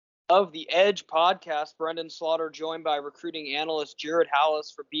of the Edge podcast. Brendan Slaughter joined by recruiting analyst Jared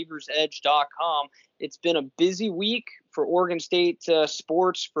Hallis for BeaversEdge.com. It's been a busy week for Oregon State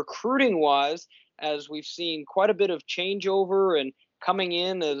sports recruiting-wise, as we've seen quite a bit of changeover and coming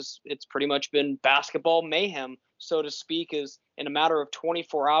in as it's pretty much been basketball mayhem, so to speak, as in a matter of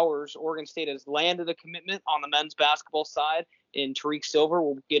 24 hours, Oregon State has landed a commitment on the men's basketball side in Tariq Silver.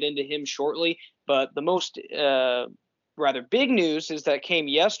 We'll get into him shortly. But the most rather big news is that came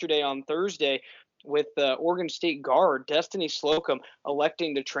yesterday on Thursday with Oregon State guard Destiny Slocum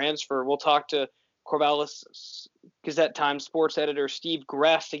electing to transfer. We'll talk to Corvallis Gazette-Times sports editor Steve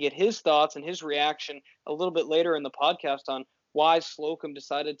Gress to get his thoughts and his reaction a little bit later in the podcast on why Slocum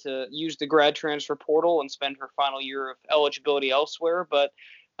decided to use the grad transfer portal and spend her final year of eligibility elsewhere. But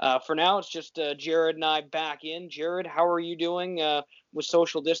for now, it's just Jared and I back in. Jared, how are you doing with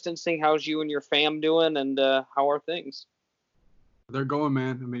social distancing? How's you and your fam doing, and how are things? They're going,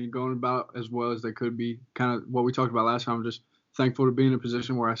 man. I mean, going about as well as they could be. Kind of what we talked about last time. I'm just thankful to be in a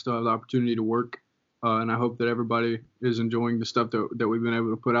position where I still have the opportunity to work, and I hope that everybody is enjoying the stuff that we've been able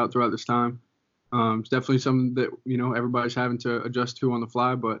to put out throughout this time. It's definitely something that, everybody's having to adjust to on the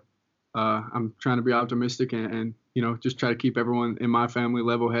fly, but I'm trying to be optimistic and just try to keep everyone in my family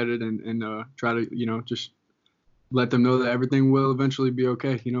level-headed and try to, just let them know that everything will eventually be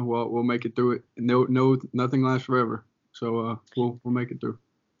okay. We'll make it through it. Nothing lasts forever. So we'll make it through.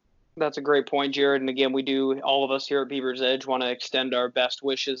 That's a great point, Jared. And again, all of us here at Beaver's Edge want to extend our best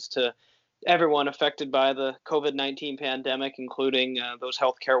wishes to everyone affected by the COVID-19 pandemic, including those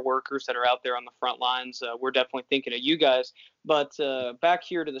healthcare workers that are out there on the front lines. We're definitely thinking of you guys. But back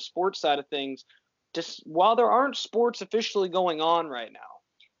here to the sports side of things, just while there aren't sports officially going on right now,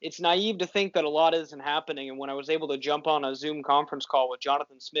 it's naive to think that a lot isn't happening. And when I was able to jump on a Zoom conference call with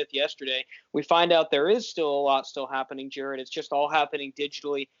Jonathan Smith yesterday, we find out there is still a lot still happening, Jared. It's just all happening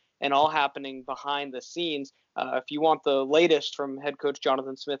digitally and all happening behind the scenes. If you want the latest from head coach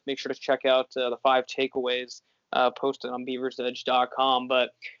Jonathan Smith, make sure to check out the 5 takeaways posted on BeaversEdge.com. But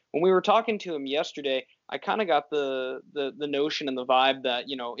when we were talking to him yesterday, I kind of got the notion and the vibe that,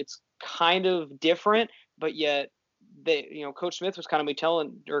 it's kind of different, but yet Coach Smith was kind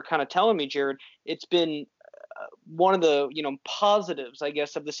of telling me, Jared, it's been one of the, positives, I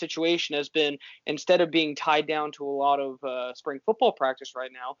guess, of the situation has been, instead of being tied down to a lot of spring football practice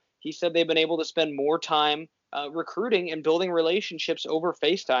right now, he said they've been able to spend more time recruiting and building relationships over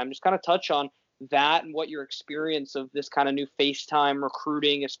FaceTime. Just kind of touch on that and what your experience of this kind of new FaceTime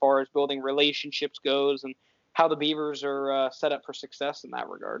recruiting as far as building relationships goes and how the Beavers are set up for success in that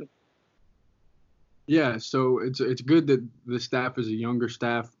regard. Yeah, so it's good that the staff is a younger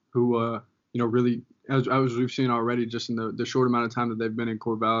staff who, really, as we've seen already just in the short amount of time that they've been in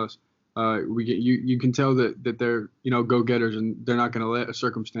Corvallis, you can tell that they're, go-getters, and they're not going to let a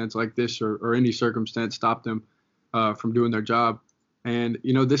circumstance like this or any circumstance stop them from doing their job. And,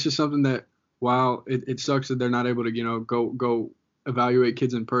 this is something that, while it sucks that they're not able to, go evaluate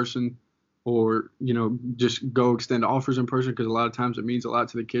kids in person or, just go extend offers in person, because a lot of times it means a lot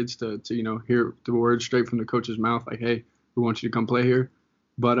to the kids to hear the words straight from the coach's mouth, like, hey, we want you to come play here.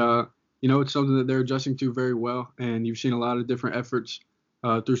 But, it's something that they're adjusting to very well. And you've seen a lot of different efforts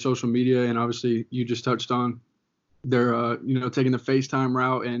through social media. And obviously you just touched on they're, taking the FaceTime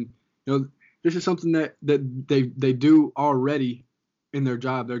route. And, this is something that they do already in their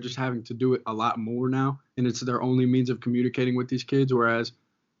job. They're just having to do it a lot more now. And it's their only means of communicating with these kids. Whereas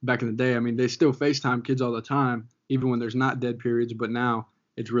back in the day, I mean, they still FaceTime kids all the time, even when there's not dead periods. But now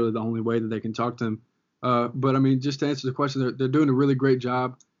it's really the only way that they can talk to them. But I mean, just to answer the question, they're doing a really great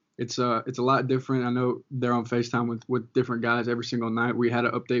job. It's a lot different. I know they're on FaceTime with different guys every single night. We had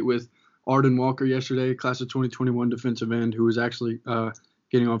an update with Arden Walker yesterday, class of 2021 defensive end, who was actually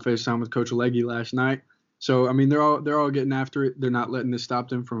getting on FaceTime with Coach Legge last night. So I mean, they're all getting after it. They're not letting this stop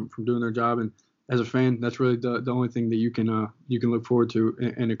them from doing their job. And as a fan, that's really the only thing that you can look forward to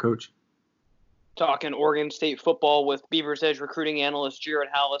in a coach. Talking Oregon State football with Beaver's Edge recruiting analyst Jared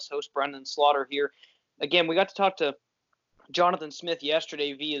Hallis, host Brendan Slaughter here. Again, we got to talk to Jonathan Smith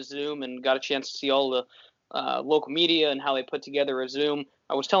yesterday via Zoom and got a chance to see all the local media and how they put together a Zoom.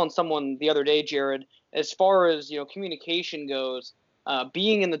 I was telling someone the other day, Jared, as far as communication goes,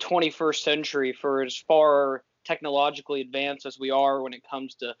 being in the 21st century, for as far technologically advanced as we are when it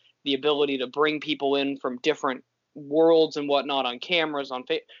comes to the ability to bring people in from different worlds and whatnot on cameras,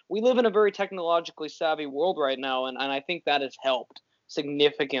 we live in a very technologically savvy world right now, and I think that has helped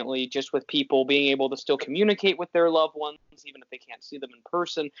significantly just with people being able to still communicate with their loved ones, even if they can't see them in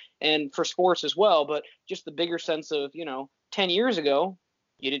person, and for sports as well. But just the bigger sense of, 10 years ago,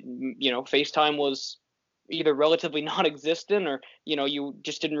 you didn't, FaceTime was either relatively non-existent or, you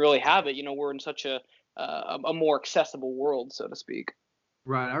just didn't really have it. We're in such a more accessible world, so to speak.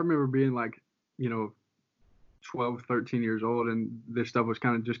 Right. I remember being like, you know, 12, 13 years old, and this stuff was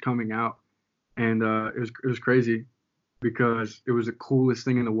kind of just coming out, and it was crazy because it was the coolest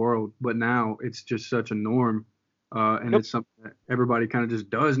thing in the world. But now it's just such a norm, and Yep. it's something that everybody kind of just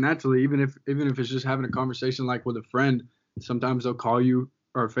does naturally. Even if it's just having a conversation like with a friend, sometimes they'll call you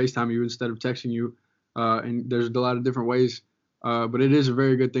or FaceTime you instead of texting you, and there's a lot of different ways. But it is a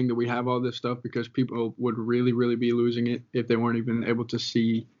very good thing that we have all this stuff because people would really, really be losing it if they weren't even able to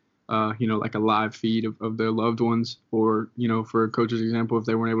see, like a live feed of their loved ones, or, for a coach's example, if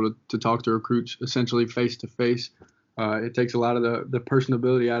they weren't able to talk to recruits essentially face to face. It takes a lot of the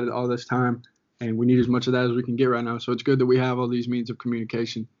personability out of all this time, and we need as much of that as we can get right now. So it's good that we have all these means of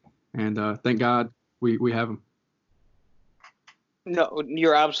communication, and thank God we have them. No,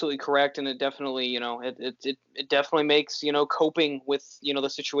 you're absolutely correct, and it definitely, it definitely makes, coping with, the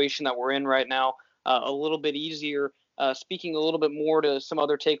situation that we're in right now a little bit easier. Speaking a little bit more to some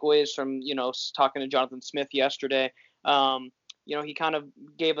other takeaways from, talking to Jonathan Smith yesterday, he kind of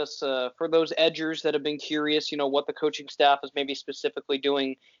gave us, for those edgers that have been curious, what the coaching staff is maybe specifically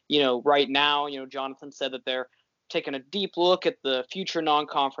doing, right now. Jonathan said that they're taking a deep look at the future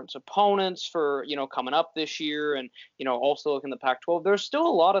non-conference opponents for, coming up this year, and, also looking at the Pac-12. There's still a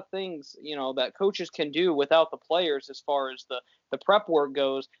lot of things, that coaches can do without the players as far as the prep work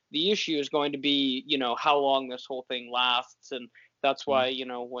goes. The issue is going to be, how long this whole thing lasts. And that's why,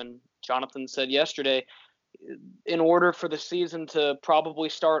 when Jonathan said yesterday, in order for the season to probably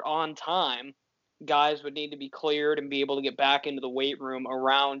start on time, guys would need to be cleared and be able to get back into the weight room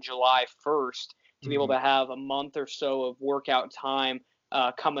around July 1st to be able Mm-hmm. to have a month or so of workout time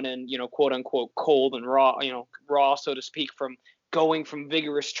coming in, quote unquote, cold and raw, so to speak, from going from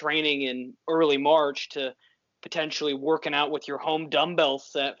vigorous training in early March to potentially working out with your home dumbbell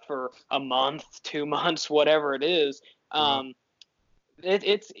set for a month, 2 months, whatever it is. Wow.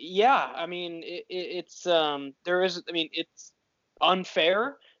 It's yeah. I mean, it's there is. I mean, it's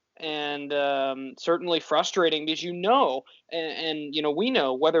unfair and certainly frustrating because and we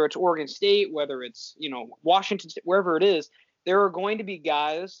know, whether it's Oregon State, whether it's Washington State, wherever it is, there are going to be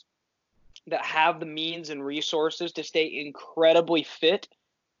guys that have the means and resources to stay incredibly fit,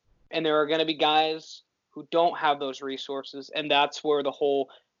 and there are going to be guys who don't have those resources, and that's where the whole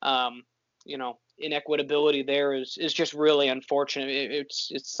inequitability there is just really unfortunate. It's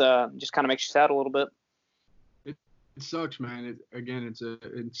just kind of makes you sad a little bit. It sucks, man. It's an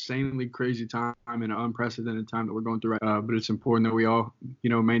insanely crazy time and an unprecedented time that we're going through right. But it's important that we all,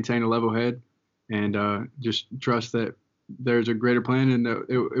 maintain a level head and just trust that there's a greater plan, and that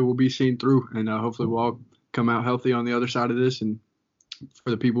it will be seen through. And hopefully we'll all come out healthy on the other side of this. And for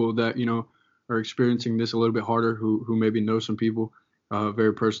the people that, are experiencing this a little bit harder, who maybe know some people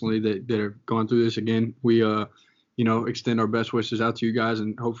very personally that have gone through this, again, we extend our best wishes out to you guys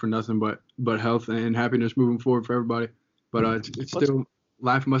and hope for nothing but health and happiness moving forward for everybody. But it's still,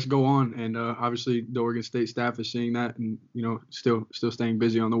 life must go on, and obviously the Oregon State staff is seeing that, and still staying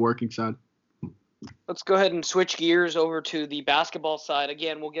busy on the working side. Let's go ahead and switch gears over to the basketball side.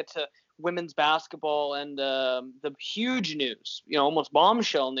 Again, we'll get to women's basketball and the huge news, almost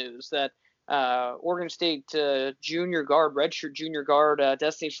bombshell news, that Oregon State redshirt junior guard,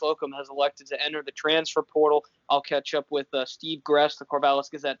 Destiny Slocum, has elected to enter the transfer portal. I'll catch up with Steve Gress, the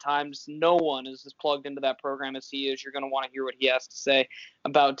Corvallis Gazette-Times. No one is as plugged into that program as he is. You're going to want to hear what he has to say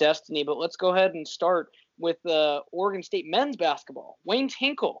about Destiny. But let's go ahead and start with Oregon State men's basketball. Wayne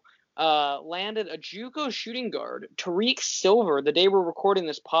Tinkle landed a JUCO shooting guard, Tariq Silver, the day we're recording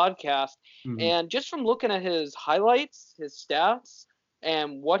this podcast. Mm-hmm. And just from looking at his highlights, his stats,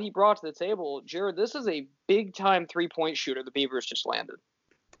 and what he brought to the table, Jared, this is a big-time three-point shooter the Beavers just landed.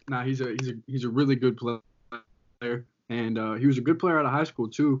 Nah, he's a really good player, and he was a good player out of high school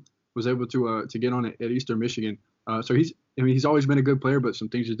too. Was able to get on at Eastern Michigan. So he's always been a good player, but some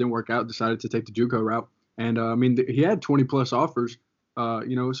things just didn't work out. Decided to take the JUCO route, and he had 20+ offers.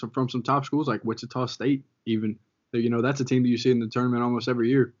 From some top schools like Wichita State, even. That's a team that you see in the tournament almost every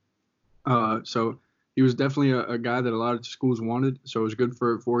year. So he was definitely a guy that a lot of schools wanted. So it was good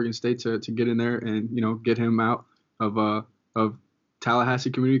for Oregon State to get in there and, get him out of Tallahassee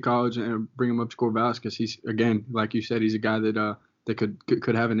Community College and bring him up to Corvallis, because he's, again, like you said, he's a guy that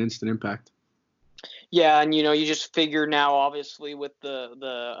could have an instant impact. Yeah, and you just figure now, obviously, with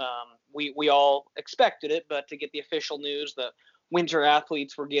we all expected it, but to get the official news that winter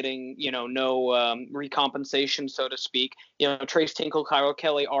athletes were getting, no recompensation, so to speak. Trace Tinkle, Cairo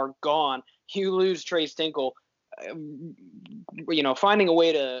Kelly are gone. You lose Trace Tinkle, finding a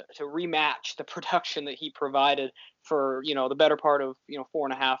way to rematch the production that he provided for, the better part of,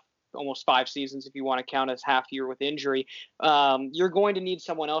 4.5, almost 5 seasons, if you want to count as half year with injury, you're going to need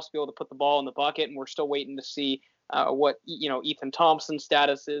someone else to be able to put the ball in the bucket. And we're still waiting to see what, Ethan Thompson's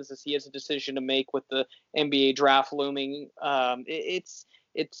status is, as he has a decision to make with the NBA draft looming. It's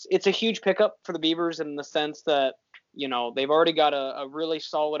a huge pickup for the Beavers in the sense that, they've already got a really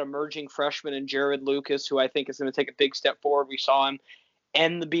solid emerging freshman in Jared Lucas, who I think is going to take a big step forward. We saw him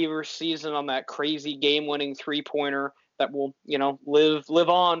end the Beavers season on that crazy game-winning three-pointer that will, live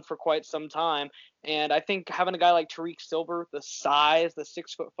on for quite some time. And I think having a guy like Tariq Silver, the size, the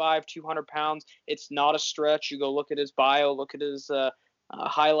 6'5", 200 pounds, it's not a stretch. You go look at his bio, look at his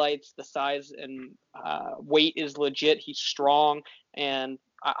highlights. The size and weight is legit. He's strong, and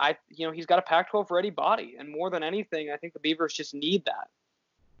he's got a Pac-12 ready body, and more than anything, I think the Beavers just need that.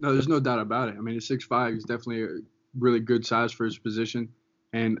 No, there's no doubt about it. I mean, at 6'5", he's definitely a really good size for his position,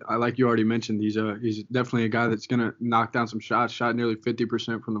 and like you already mentioned, he's definitely a guy that's gonna knock down some shots. Shot nearly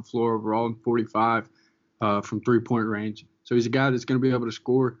 50% from the floor overall, and 45 from 3-point range. So he's a guy that's gonna be able to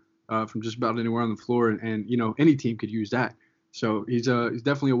score from just about anywhere on the floor, and any team could use that. So he's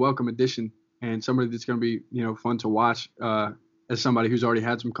definitely a welcome addition, and somebody that's gonna be fun to watch. As somebody who's already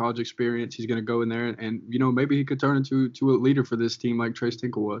had some college experience, he's going to go in there and maybe he could turn into a leader for this team like Trace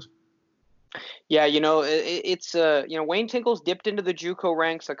Tinkle was. Yeah, it's Wayne Tinkle's dipped into the JUCO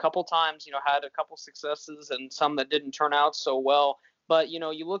ranks a couple times, had a couple successes and some that didn't turn out so well. But, you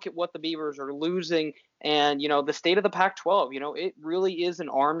look at what the Beavers are losing and, the state of the Pac-12, it really is an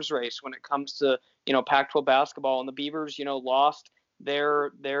arms race when it comes to, Pac-12 basketball. And the Beavers, lost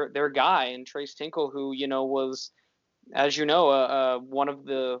their guy and Trace Tinkle, who, was, as one of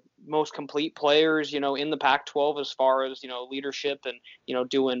the most complete players, in the Pac-12 as far as, leadership and,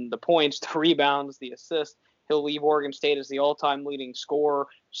 doing the points, the rebounds, the assists. He'll leave Oregon State as the all-time leading scorer,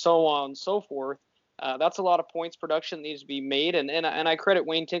 so on and so forth. That's a lot of points production that needs to be made. And I credit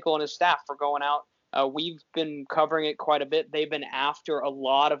Wayne Tinkle and his staff for going out. We've been covering it quite a bit. They've been after a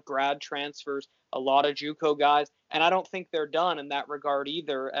lot of grad transfers, a lot of JUCO guys. And I don't think they're done in that regard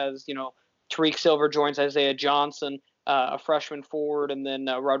either, as, Tariq Silver joins Isaiah Johnson, a freshman forward, and then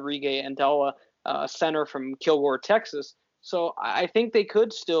Rodriguez Andela, center from Kilgore, Texas. So I think they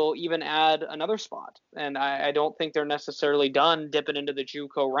could still even add another spot, and I don't think they're necessarily done dipping into the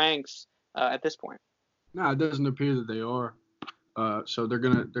JUCO ranks at this point. No, it doesn't appear that they are. So they're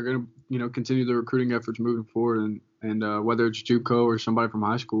gonna continue the recruiting efforts moving forward, and whether it's JUCO or somebody from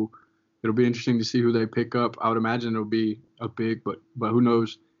high school, it'll be interesting to see who they pick up. I would imagine it'll be a big, but who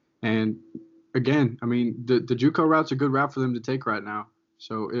knows? And again, I mean, the JUCO route's a good route for them to take right now.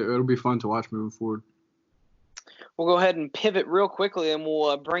 So it'll be fun to watch moving forward. We'll go ahead and pivot real quickly, and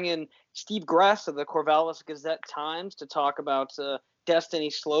we'll bring in Steve Gress of the Corvallis Gazette-Times to talk about Destiny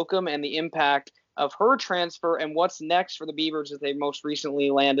Slocum and the impact of her transfer and what's next for the Beavers as they most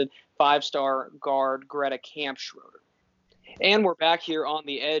recently landed 5-star guard Greta Kampschroeder. And we're back here on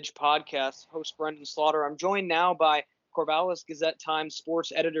the Edge podcast. Host Brendan Slaughter. I'm joined now by Corvallis Gazette-Times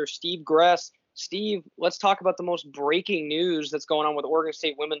sports editor Steve Gress. Steve, let's talk about the most breaking news that's going on with Oregon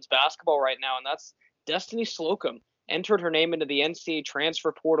State women's basketball right now, and that's Destiny Slocum entered her name into the NCAA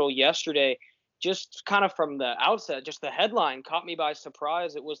transfer portal yesterday. Just kind of from the outset, just the headline caught me by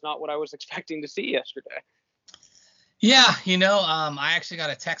surprise. It was not what I was expecting to see yesterday. Yeah, I actually got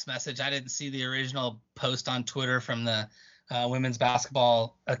a text message. I didn't see the original post on Twitter from the women's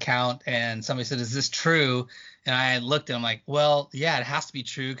basketball account, and somebody said, "Is this true?" And I looked and I'm like, well, yeah, it has to be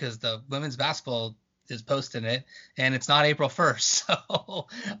true because the women's basketball is posting it and it's not April 1st. So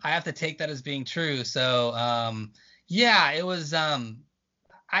I have to take that as being true. So, yeah, it was,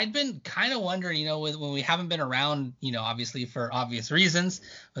 I'd been kind of wondering, when we haven't been around, obviously for obvious reasons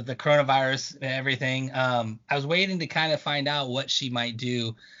with the coronavirus and everything, I was waiting to kind of find out what she might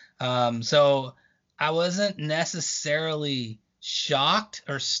do. So I wasn't necessarily shocked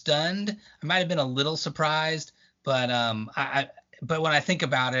or stunned. I might have been a little surprised, but but when I think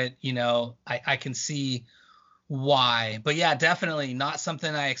about it, I can see why. But yeah, definitely not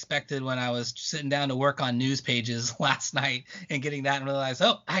something I expected when I was sitting down to work on news pages last night and getting that and realized,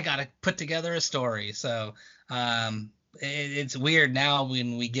 oh, I got to put together a story. So it's weird now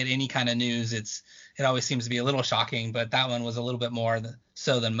when we get any kind of news. It always seems to be a little shocking, but that one was a little bit more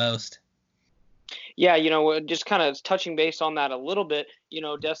so than most. Yeah, just kind of touching base on that a little bit,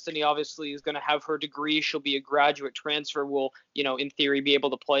 Destiny obviously is going to have her degree. She'll be a graduate transfer, will, in theory, be able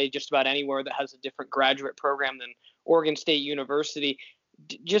to play just about anywhere that has a different graduate program than Oregon State University.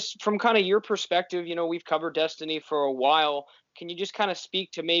 Just from kind of your perspective, we've covered Destiny for a while. Can you just kind of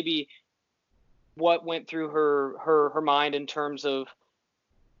speak to maybe what went through her mind in terms of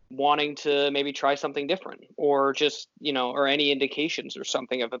wanting to maybe try something different, or just, or any indications or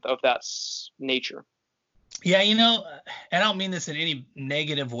something of that nature? Yeah, and I don't mean this in any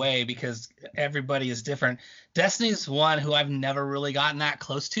negative way because everybody is different. Destiny's one who I've never really gotten that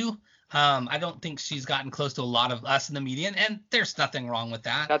close to. I don't think she's gotten close to a lot of us in the media, and there's nothing wrong with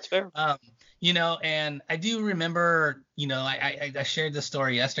that. That's fair. And I do remember, I shared this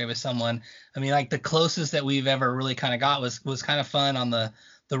story yesterday with someone. I mean, like the closest that we've ever really kind of got was kind of fun on the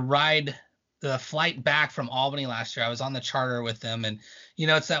ride, the flight back from Albany last year. I was on the charter with them, and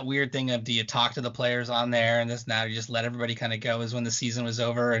it's that weird thing of, do you talk to the players on there and this and that, or you just let everybody kind of go? Is when the season was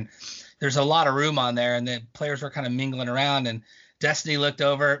over, and there's a lot of room on there, and the players were kind of mingling around, and Destiny looked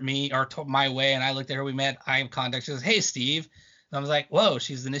over at me or my way, and I looked at her. We met eye contact. She goes, "Hey, Steve." And I was like, whoa,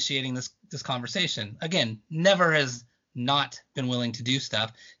 she's initiating this conversation. Again, never has not been willing to do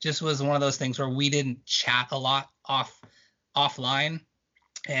stuff. Just was one of those things where we didn't chat a lot offline.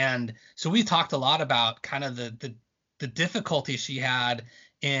 And so we talked a lot about kind of the difficulty she had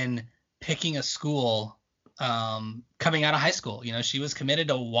in picking a school coming out of high school. She was committed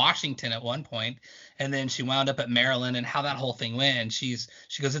to Washington at one point, and then she wound up at Maryland, and how that whole thing went. And she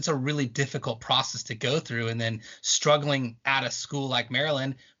goes, it's a really difficult process to go through, and then struggling at a school like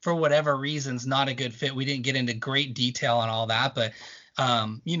Maryland for whatever reasons, not a good fit. We didn't get into great detail on all that, but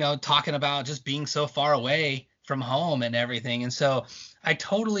talking about just being so far away from home and everything. And so I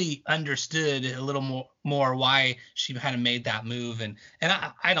totally understood a little more why she kind of made that move. And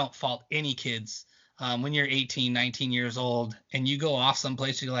I don't fault any kids when you're 18, 19 years old and you go off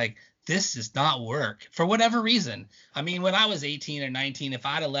someplace, you're like, this does not work for whatever reason. I mean, when I was 18 or 19, if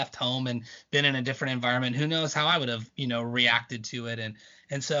I'd have left home and been in a different environment, who knows how I would have, reacted to it.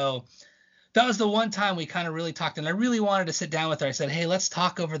 And so that was the one time we kind of really talked, and I really wanted to sit down with her. I said, hey, let's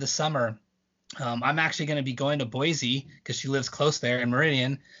talk over the summer. I'm actually going to be going to Boise because she lives close there in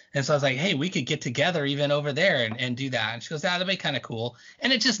Meridian. And so I was like, hey, we could get together even over there and do that. And she goes, that'd be kind of cool.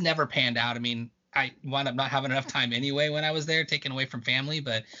 And it just never panned out. I mean, I wound up not having enough time anyway when I was there, taken away from family.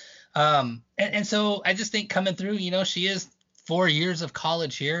 But and so I just think coming through, she is 4 years of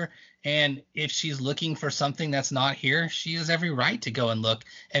college here. And if she's looking for something that's not here, she has every right to go and look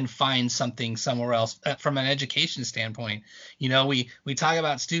and find something somewhere else from an education standpoint. We talk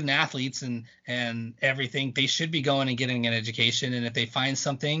about student athletes and everything. They should be going and getting an education. And if they find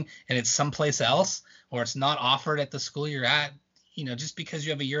something and it's someplace else, or it's not offered at the school you're at, just because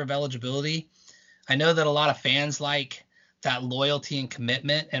you have a year of eligibility. I know that a lot of fans like that loyalty and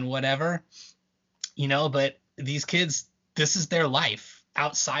commitment and whatever, but these kids, this is their life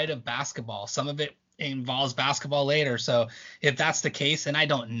outside of basketball. Some of it involves basketball later. So if that's the case, and I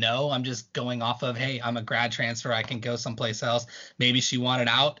don't know, I'm just going off of, hey, I'm a grad transfer, I can go someplace else. Maybe she wanted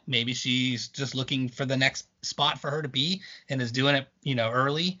out. Maybe she's just looking for the next spot for her to be and is doing it,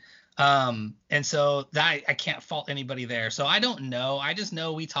 early. And so that I can't fault anybody there. So I don't know. I just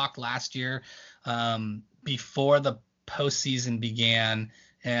know we talked last year before the postseason began,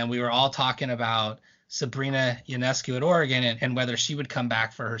 and we were all talking about Sabrina Ionescu at Oregon and whether she would come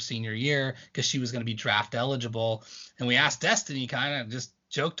back for her senior year because she was going to be draft eligible. And we asked Destiny, kind of just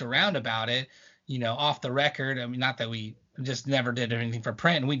joked around about it, off the record. I mean, not that we just never did anything for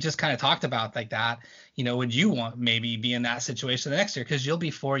print. And we just kind of talked about like that, would you want maybe be in that situation the next year? Because you'll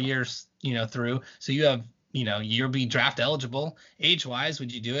be 4 years, through. So you have, you'll be draft eligible age wise.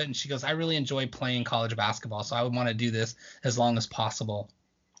 Would you do it? And she goes, I really enjoy playing college basketball, so I would want to do this as long as possible.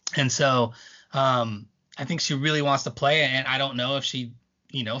 And so I think she really wants to play, and I don't know if she,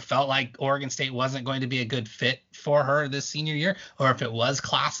 felt like Oregon State wasn't going to be a good fit for her this senior year, or if it was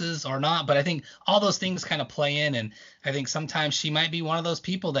classes or not. But I think all those things kind of play in, and I think sometimes she might be one of those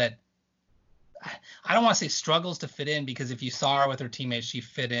people that, I don't want to say struggles to fit in, because if you saw her with her teammates, she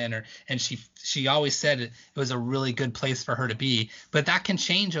fit in, and she always said it was a really good place for her to be. But that can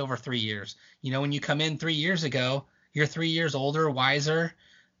change over 3 years. When you come in 3 years ago, you're 3 years older, wiser,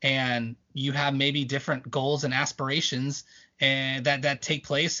 and you have maybe different goals and aspirations and that take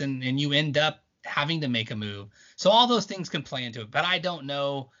place, and you end up having to make a move. So all those things can play into it. But I don't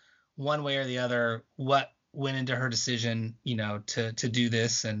know one way or the other what went into her decision, to do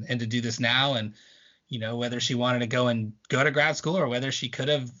this and to do this now, and whether she wanted to go to grad school, or whether she could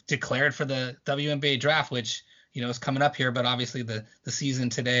have declared for the WNBA draft, which is coming up here. But obviously the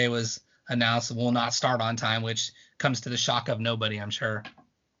season today was announced will not start on time, which comes to the shock of nobody, I'm sure.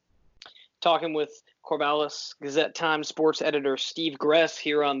 Talking with Corvallis Gazette-Times sports editor Steve Gress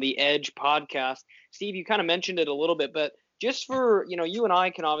here on the Edge podcast. Steve, you kind of mentioned it a little bit, but just for, you and I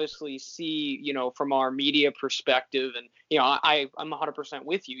can obviously see, from our media perspective, and, I'm 100%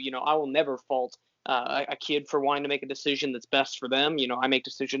 with you. I will never fault a kid for wanting to make a decision that's best for them. I make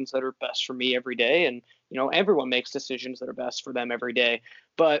decisions that are best for me every day, and, everyone makes decisions that are best for them every day.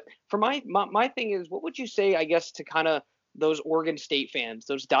 But for my thing is, what would you say, I guess, to kind of those Oregon State fans,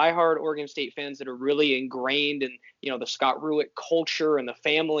 those diehard Oregon State fans that are really ingrained in, the Scott Rueck culture and the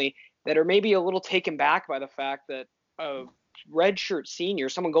family, that are maybe a little taken back by the fact that a redshirt senior,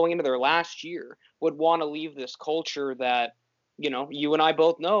 someone going into their last year, would want to leave this culture that, you and I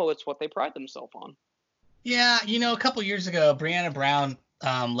both know it's what they pride themselves on. Yeah, a couple years ago, Brianna Brown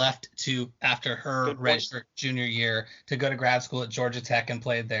left after her redshirt junior year to go to grad school at Georgia Tech and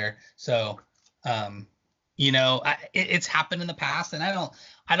played there. So, it's happened in the past, and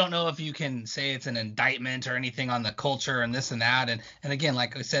I don't know if you can say it's an indictment or anything on the culture and this and that. And again,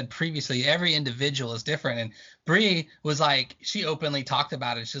 like I said previously, every individual is different. And Bree was like, she openly talked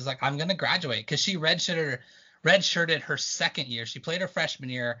about it. She was like, I'm going to graduate, because she redshirted her second year. She played her freshman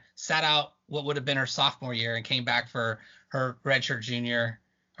year, sat out what would have been her sophomore year, and came back for her redshirt junior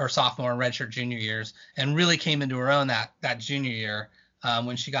or sophomore and redshirt junior years, and really came into her own that junior year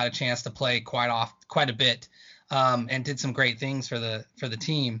when she got a chance to play quite a bit, and did some great things for the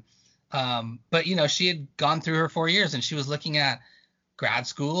team. But she had gone through her 4 years, and she was looking at grad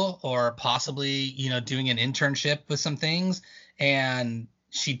school or possibly doing an internship with some things, and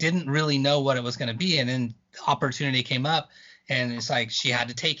she didn't really know what it was going to be. And then the opportunity came up, and it's like she had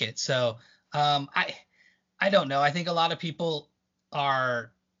to take it. So I don't know. I think a lot of people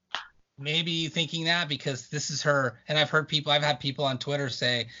are maybe thinking that because this is her, and I've had people on Twitter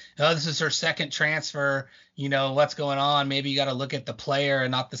say, oh, this is her second transfer, what's going on? Maybe you got to look at the player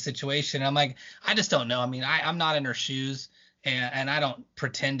and not the situation. I'm like, I just don't know. I mean, I'm not in her shoes, and I don't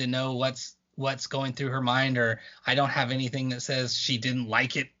pretend to know what's going through her mind, or I don't have anything that says she didn't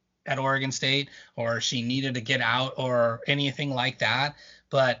like it at Oregon State or she needed to get out or anything like that.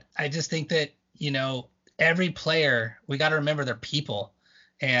 But I just think that, every player, we got to remember they're people,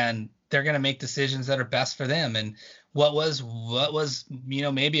 and they're going to make decisions that are best for them. And what was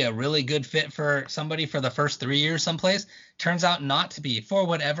maybe a really good fit for somebody for the first 3 years someplace turns out not to be, for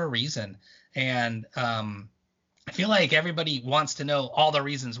whatever reason. And I feel like everybody wants to know all the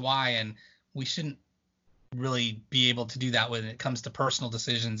reasons why, and we shouldn't really be able to do that when it comes to personal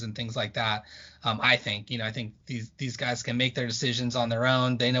decisions and things like that. I think these guys can make their decisions on their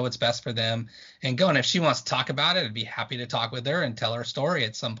own. They know what's best for them, and go. And if she wants to talk about it, I'd be happy to talk with her and tell her story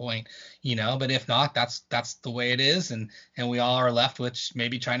at some point, but if not, that's the way it is. And we all are left with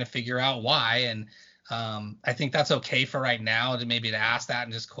maybe trying to figure out why. And I think that's okay for right now to ask that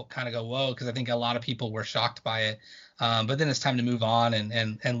and just kind of go, whoa, because I think a lot of people were shocked by it. But then it's time to move on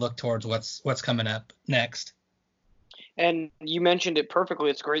and look towards what's coming up next. And you mentioned it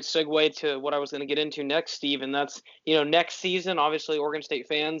perfectly. It's a great segue to what I was going to get into next, Steve. And that's, next season, obviously Oregon State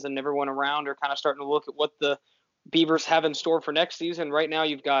fans and everyone around are kind of starting to look at what the Beavers have in store for next season. Right now,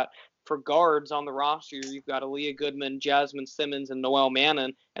 you've got, for guards on the roster, you've got Aaliyah Goodman, Jasmine Simmons, and Noelle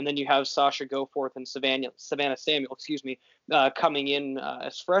Mannon. And then you have Sasha Goforth and Savannah Samuel, coming in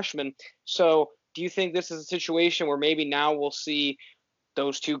as freshmen. So do you think this is a situation where maybe now we'll see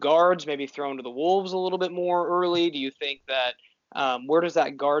those two guards maybe thrown to the wolves a little bit more early? Do you think that where does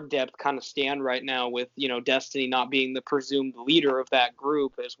that guard depth kind of stand right now with, Destiny not being the presumed leader of that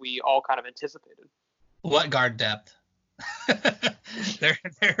group as we all kind of anticipated? What guard depth? there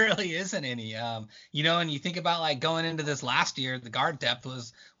really isn't any. And you think about like going into this last year, the guard depth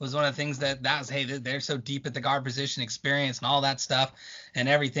was one of the things that was, hey, they're so deep at the guard position, experience and all that stuff and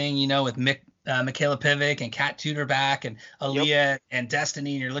everything, with Michaela Pivic and Kat Tudor back and Aaliyah and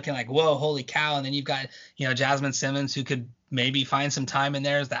Destiny, and you're looking like, whoa, holy cow. And then you've got, Jasmine Simmons, who could maybe find some time in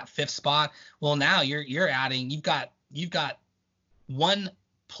there as that fifth spot. Well, now you're adding, you've got one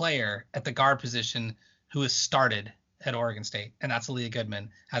player at the guard position who has started at Oregon State, and that's Aaliyah Goodman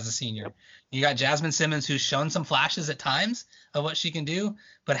as a senior. Yep. You got Jasmine Simmons, who's shown some flashes at times of what she can do,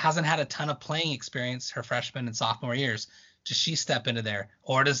 but hasn't had a ton of playing experience her freshman and sophomore years. Does she step into there?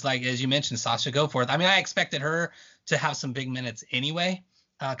 Or does, like, as you mentioned, Sasha Goforth? I mean, I expected her to have some big minutes anyway,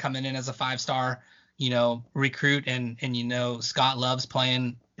 coming in as a 5-star, recruit. And Scott loves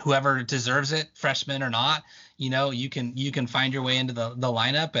playing whoever deserves it, freshman or not. You can find your way into the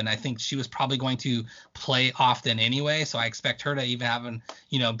lineup. And I think she was probably going to play often anyway. So I expect her to even have,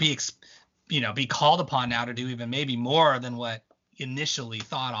 be called upon now to do even maybe more than what initially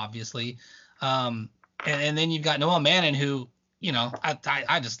thought, obviously. And then you've got Noelle Mannon, who,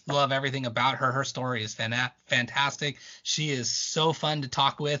 I just love everything about her. Her story is fantastic. She is so fun to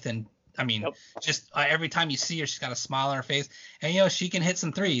talk with and I mean, Yep. just every time you see her, she's got a smile on her face, and she can hit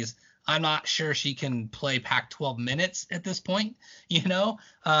some threes. I'm not sure she can play Pac-12 minutes at this point,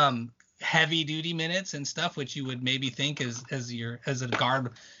 heavy duty minutes and stuff, which you would maybe think as a guard,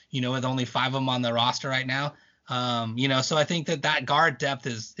 with only 5 of them on the roster right now. So I think that guard depth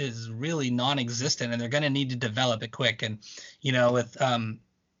is really non-existent, and they're going to need to develop it quick. And, with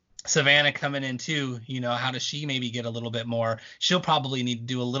Savannah coming in too, how does she maybe get a little bit more? She'll probably need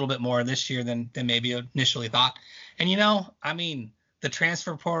to do a little bit more this year than maybe initially thought. And, the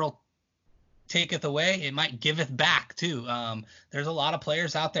transfer portal taketh away, it might giveth back too. There's a lot of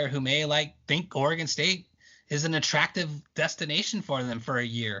players out there who may think Oregon State is an attractive destination for them for a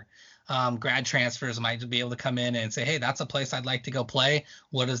year. Grad transfers might be able to come in and say, hey, that's a place I'd like to go play.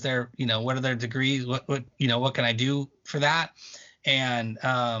 What are their degrees? What can I do for that? And,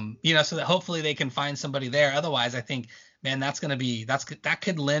 so that hopefully they can find somebody there. Otherwise, I think, man, that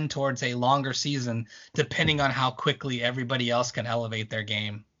could lend towards a longer season, depending on how quickly everybody else can elevate their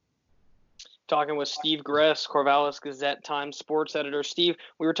game. Talking with Steve Gress, Corvallis Gazette Times sports editor. Steve,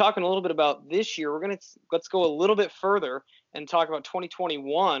 we were talking a little bit about this year. Let's go a little bit further and talk about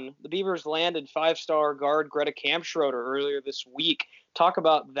 2021. The Beavers landed 5-star guard Greta Kampschroeder earlier this week. Talk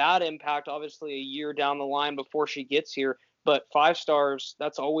about that impact, obviously a year down the line before she gets here, but 5 stars,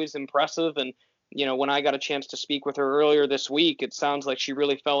 that's always impressive. And, when I got a chance to speak with her earlier this week, it sounds like she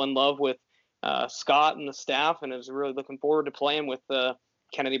really fell in love with Scott and the staff and is really looking forward to playing with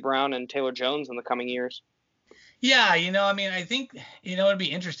Kennedy Brown and Taylor Jones in the coming years. Yeah, I think, it'd be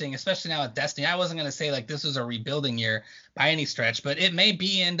interesting, especially now with Destiny. I wasn't going to say this was a rebuilding year by any stretch, but it may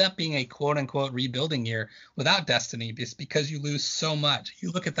end up being a quote unquote rebuilding year without Destiny, just because you lose so much.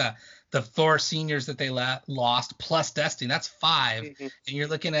 You look at the 4 seniors that they lost plus Destiny, that's 5. Mm-hmm. And you're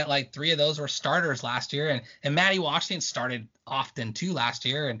looking at 3 of those were starters last year. And Maddie Washington started often too last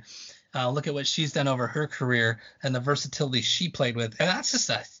year. And look at what she's done over her career and the versatility she played with. And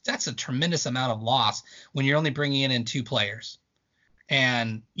that's a tremendous amount of loss when you're only bringing in 2 players.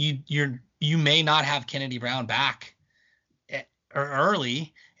 And you may not have Kennedy Brown back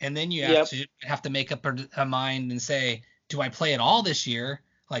early, and then you have to make up a mind and say, do I play it all this year?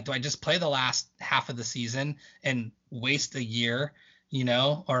 Do I just play the last half of the season and waste a year,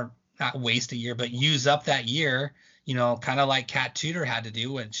 or not waste a year, but use up that year, kind of like Kat Tudor had to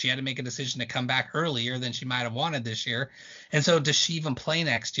do when she had to make a decision to come back earlier than she might have wanted this year. And so does she even play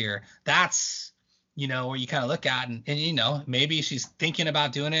next year? That's, where you kind of look at and maybe she's thinking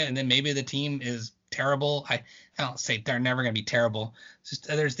about doing it, and then maybe the team is terrible. I don't say they're never going to be terrible. It's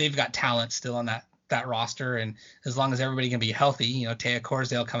just they've got talent still on that roster, and as long as everybody can be healthy, Taya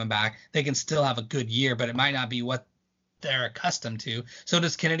Corsdale coming back, they can still have a good year, but it might not be what they're accustomed to. So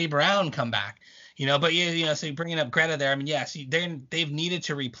does Kennedy Brown come back? But so you're bringing up Greta there. I mean, yes, they've needed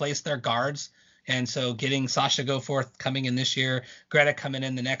to replace their guards, and so getting Sasha Goforth coming in this year, Greta coming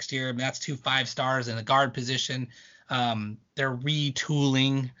in the next year, I mean, that's 2 5-stars in the guard position. They're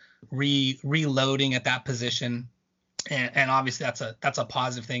retooling, reloading at that position. And obviously that's a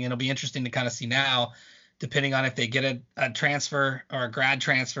positive thing. And it'll be interesting to kind of see now, depending on if they get a transfer or a grad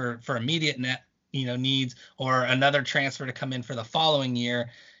transfer for immediate needs, or another transfer to come in for the following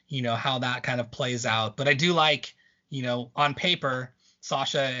year, how that kind of plays out. But I do like, on paper,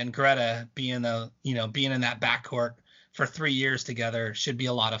 Sasha and Greta being in that backcourt for 3 years together should be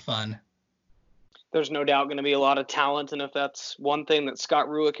a lot of fun. There's no doubt going to be a lot of talent. And if that's one thing that Scott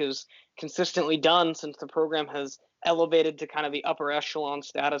Rueck has consistently done since the program has elevated to kind of the upper echelon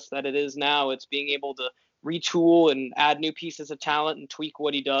status that it is now, it's being able to retool and add new pieces of talent and tweak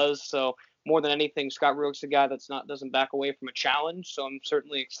what he does. So more than anything, Scott Rueck's a guy doesn't back away from a challenge. So I'm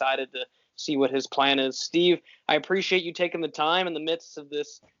certainly excited to see what his plan is. Steve, I appreciate you taking the time in the midst of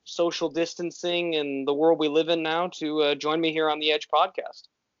this social distancing and the world we live in now to join me here on the Edge podcast.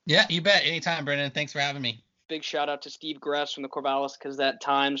 Yeah, you bet. Anytime, Brendan. Thanks for having me. Big shout out to Steve Gress from the Corvallis Gazette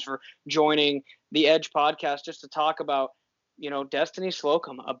Times for joining the Edge podcast just to talk about, Destiny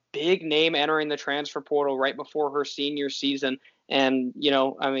Slocum, a big name entering the transfer portal right before her senior season. And,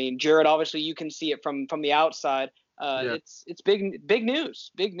 Jared, obviously you can see it from the outside. It's big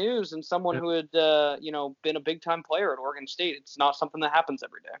news. And someone who had, been a big time player at Oregon State. It's not something that happens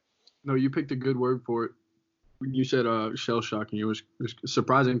every day. No, you picked a good word for it. You said shell shocking. It was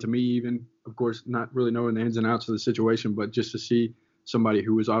surprising to me, even, of course, not really knowing the ins and outs of the situation, but just to see somebody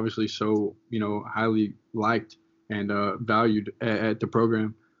who was obviously so, highly liked and valued at the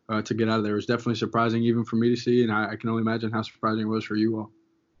program to get out of there was definitely surprising, even for me to see. And I can only imagine how surprising it was for you all.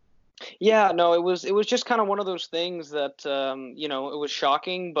 Yeah, no, it was just kind of one of those things that, it was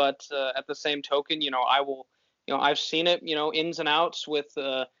shocking, but at the same token, I've seen it, ins and outs with,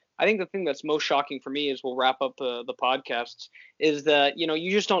 I think the thing that's most shocking for me, as we'll wrap up the podcasts, is that,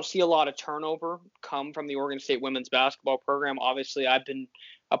 you just don't see a lot of turnover come from the Oregon State women's basketball program. Obviously, I've been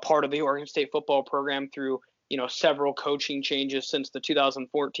a part of the Oregon State football program through, several coaching changes since the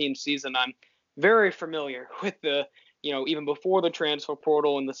 2014 season. I'm very familiar with the, even before the transfer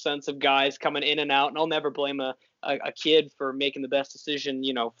portal, in the sense of guys coming in and out. And I'll never blame a kid for making the best decision,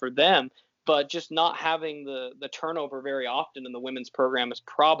 for them. But just not having the turnover very often in the women's program is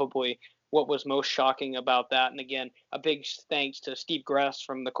probably what was most shocking about that. And again, a big thanks to Steve Gress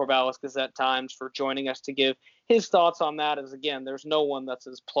from the Corvallis Gazette-Times for joining us to give his thoughts on that. As again, there's no one that's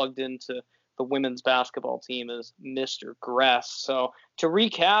as plugged into the women's basketball team as Mr. Gress. So to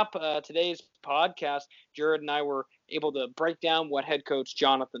recap today's podcast, Jared and I were able to break down what head coach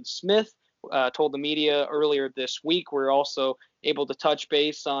Jonathan Smith told the media earlier this week. We're also able to touch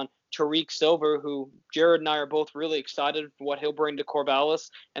base on Tariq Silver, who Jared and I are both really excited for what he'll bring to Corvallis.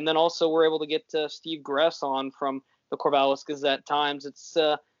 And then also we're able to get Steve Gress on from the Corvallis Gazette-Times. It's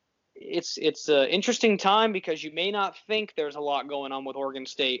an interesting time because you may not think there's a lot going on with Oregon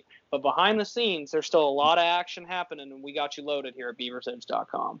State, but behind the scenes, there's still a lot of action happening, and we got you loaded here at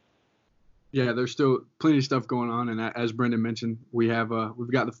BeaversEdge.com. Yeah, there's still plenty of stuff going on, and as Brendan mentioned, we've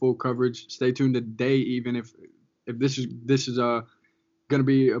got the full coverage. Stay tuned today, even if this is going to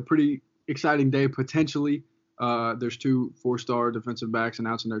be a pretty exciting day potentially. There's 2 4-star defensive backs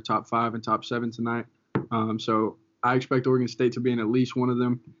announcing their top 5 and top 7 tonight. So I expect Oregon State to be in at least one of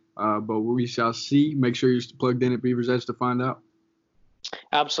them, but we shall see. Make sure you're plugged in at Beaver's Edge to find out.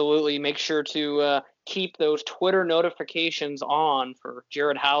 Absolutely. Make sure to keep those Twitter notifications on for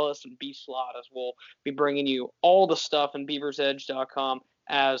Jared Hallis and B Slot, as we'll be bringing you all the stuff in BeaversEdge.com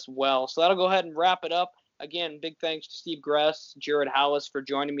as well. So that'll go ahead and wrap it up. Again, big thanks to Steve Gress, Jared Hallis for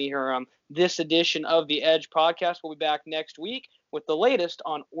joining me here on this edition of the Edge podcast. We'll be back next week with the latest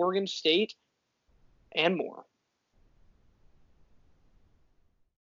on Oregon State and more.